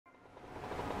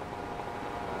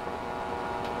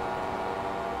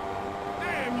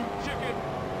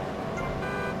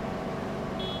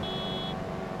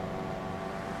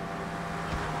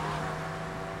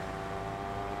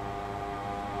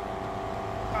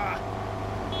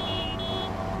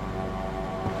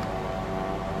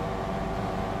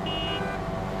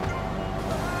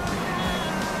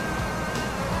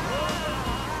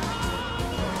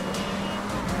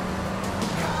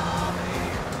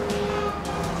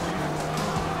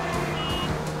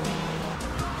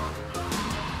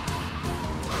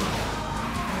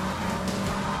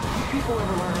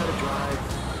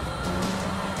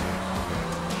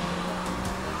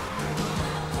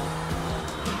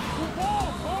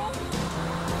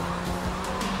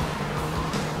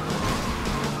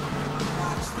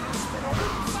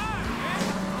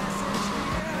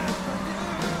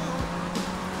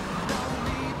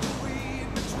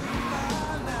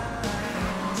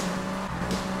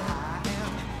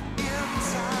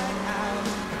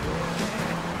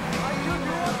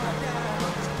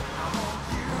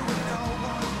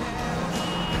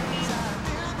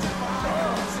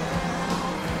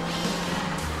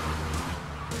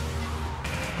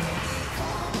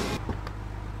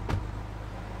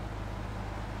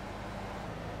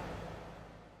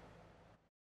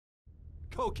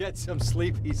Go get some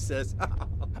sleep, he says.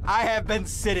 I have been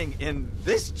sitting in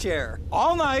this chair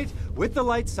all night with the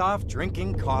lights off,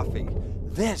 drinking coffee.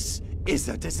 This is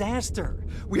a disaster.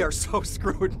 We are so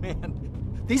screwed,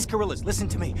 man. These gorillas, listen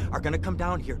to me, are gonna come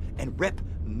down here and rip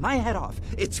my head off.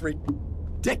 It's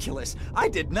ridiculous. I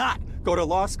did not go to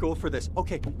law school for this.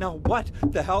 Okay, now what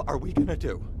the hell are we gonna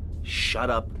do? Shut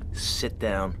up, sit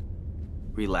down,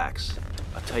 relax.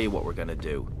 I'll tell you what we're gonna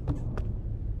do.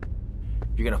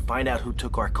 You're gonna find out who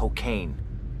took our cocaine,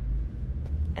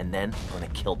 and then we're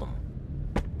gonna kill them.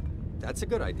 That's a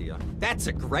good idea. That's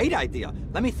a great idea.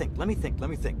 Let me think.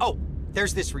 Oh,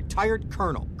 there's this retired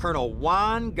colonel, Colonel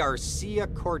Juan Garcia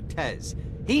Cortez.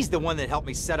 He's the one that helped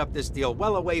me set up this deal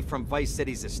well away from Vice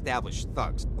City's established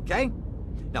thugs, okay?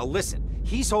 Now listen,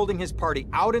 he's holding his party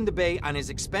out in the bay on his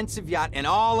expensive yacht, and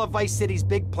all of Vice City's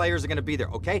big players are gonna be there,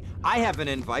 okay? I have an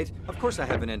invite. Of course I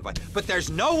have an invite. But there's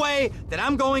no way that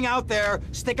I'm going out there,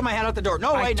 sticking my head out the door.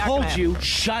 No way, I not gonna told you, happen.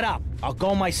 shut up. I'll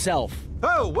go myself.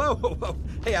 Oh, whoa.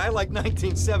 Hey, I like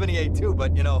 1978 too,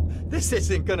 but you know, this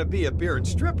isn't gonna be a beer and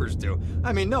strippers do.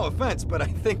 I mean, no offense, but I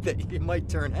think that you might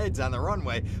turn heads on the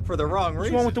runway for the wrong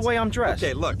reasons. What's wrong with the way I'm dressed?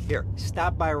 Okay, look, here,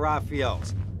 stop by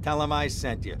Raphael's. Tell him I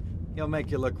sent you. He'll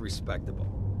make you look respectable.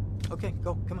 Okay,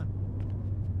 go, come on.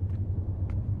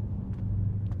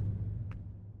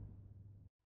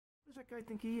 Who does that guy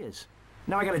think he is?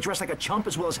 Now I gotta dress like a chump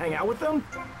as well as hang out with them?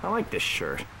 I like this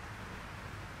shirt.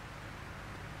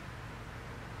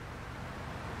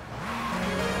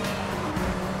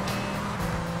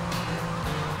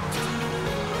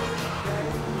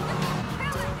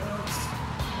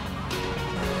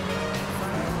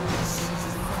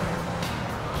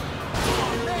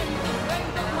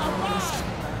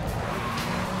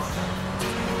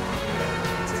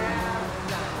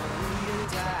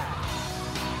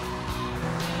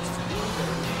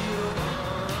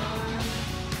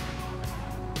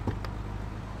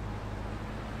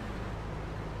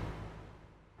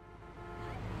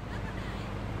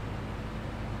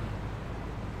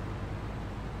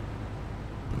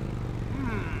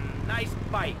 Nice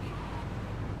bike.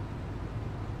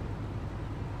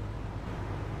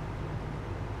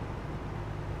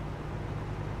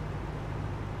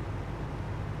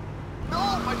 No,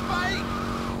 my bike!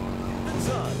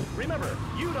 Son, remember,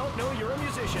 you don't know you're a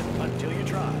musician until you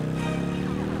try.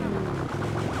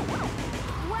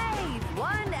 Wave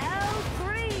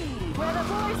 103, where the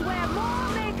boys wear more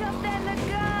makeup than the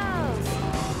girls.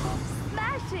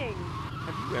 Smashing.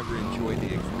 Have you ever enjoyed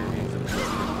the experience of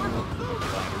listening to a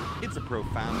platter? It's a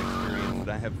profound experience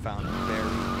that I have found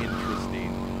very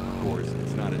interesting. Of course,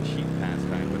 it's not a cheap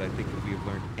pastime, but I think if we have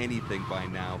learned anything by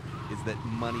now, is that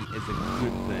money is a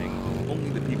good thing. Only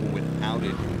the people without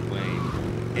it complain.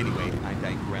 Anyway, I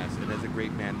digress, and as a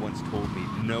great man once told me,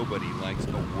 nobody likes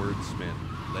a wordsmith.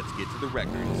 Let's get to the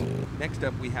records. Next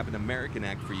up, we have an American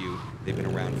act for you. They've been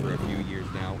around for a few years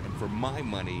now, and for my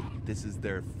money, this is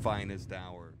their finest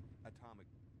hour.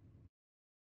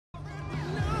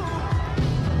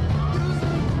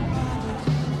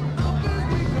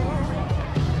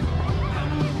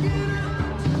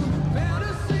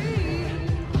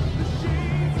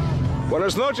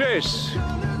 Buenas noches.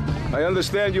 I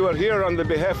understand you are here on the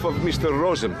behalf of Mr.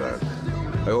 Rosenberg.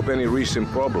 I hope any recent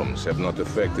problems have not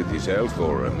affected his health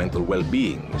or mental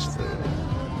well-being, Mr.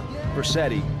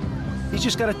 Vercetti. He's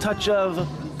just got a touch of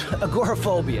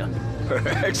agoraphobia.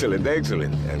 Excellent.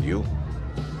 And you?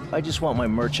 I just want my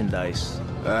merchandise.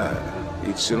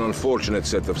 It's an unfortunate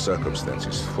set of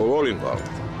circumstances for all involved.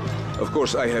 Of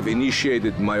course, I have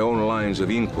initiated my own lines of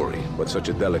inquiry, but such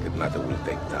a delicate matter will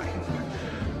take time.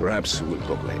 Perhaps we'll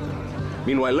talk later.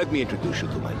 Meanwhile, let me introduce you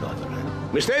to my daughter.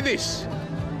 Miss Davis!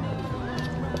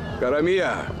 Cara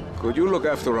mia, could you look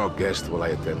after our guest while I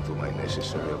attend to my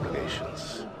necessary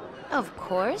obligations? Of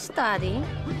course, Daddy.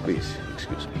 Please,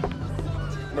 excuse me.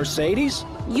 Mercedes?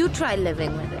 You try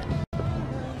living with it.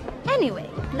 Anyway,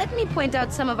 let me point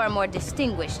out some of our more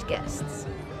distinguished guests.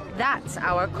 That's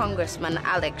our Congressman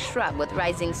Alex Shrub with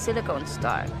rising silicone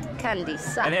star, Candy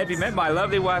Sykes. And have you met my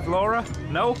lovely wife, Laura?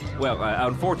 No? Well,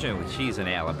 unfortunately, she's in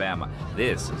Alabama.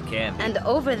 This is Candy. And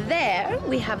over there,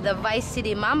 we have the Vice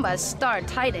City Mamba's star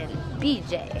titan,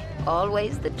 BJ.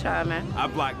 Always the charmer. I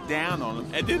blocked down on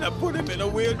him, and then I put him in a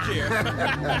wheelchair.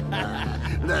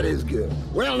 That is good.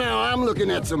 Well, now, I'm looking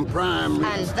at some prime...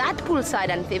 And that poolside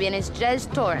amphibian is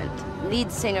Jez Torrent,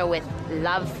 lead singer with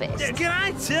Love Fist. Can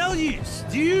I tell you?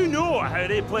 Do you know how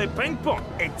they play ping pong?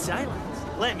 It's silent.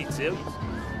 Let me tell you.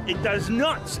 It does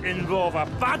not involve a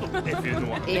paddle, if you know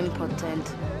what I mean.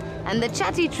 Impotent. And the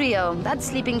chatty trio, that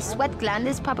sleeping sweat gland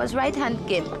is Papa's right-hand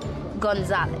gimp,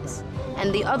 Gonzalez.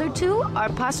 And the other two are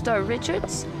Pastor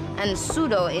Richards and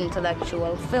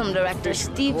pseudo-intellectual film director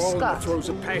Steve Scott. Throws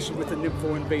a passion with the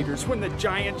nympho invaders when the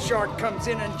giant shark comes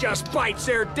in and just bites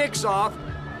their dicks off.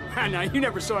 Now, you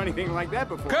never saw anything like that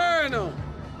before. Colonel,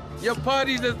 your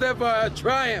party is never a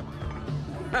triumph.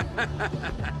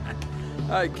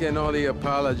 I can only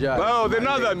apologize. Oh, the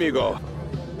nada, amigo.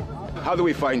 How do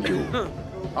we find you?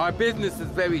 Our business is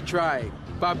very trying.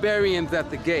 Barbarians at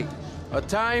the gate. A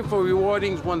time for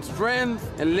rewarding one's friends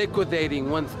and liquidating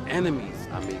one's enemies,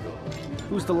 amigo.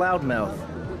 Who's the loudmouth?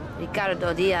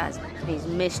 Ricardo Diaz. He's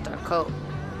Mr. Cope.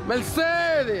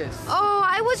 Mercedes! Oh,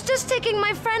 I was just taking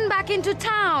my friend back into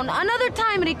town. Another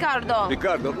time, Ricardo.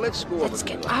 Ricardo, let's go. Let's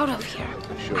get out of here.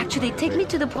 Actually, take me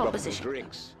to the pole position.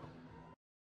 Drinks.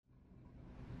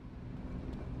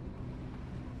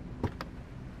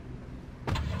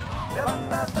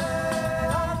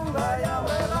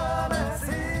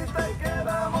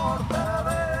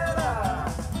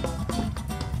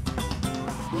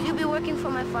 Will you be working for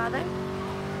my father?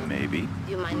 Maybe.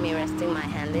 Do you mind me resting my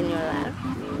hand in your lap?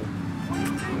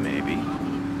 Maybe.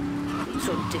 It's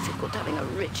so difficult having a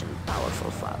rich and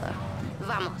powerful father.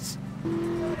 Vamos.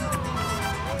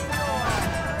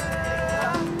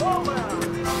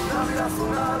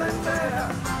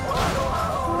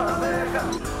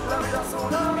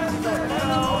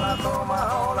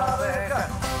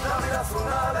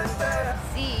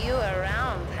 See you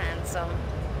around, handsome.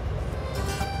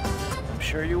 I'm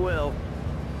sure you will.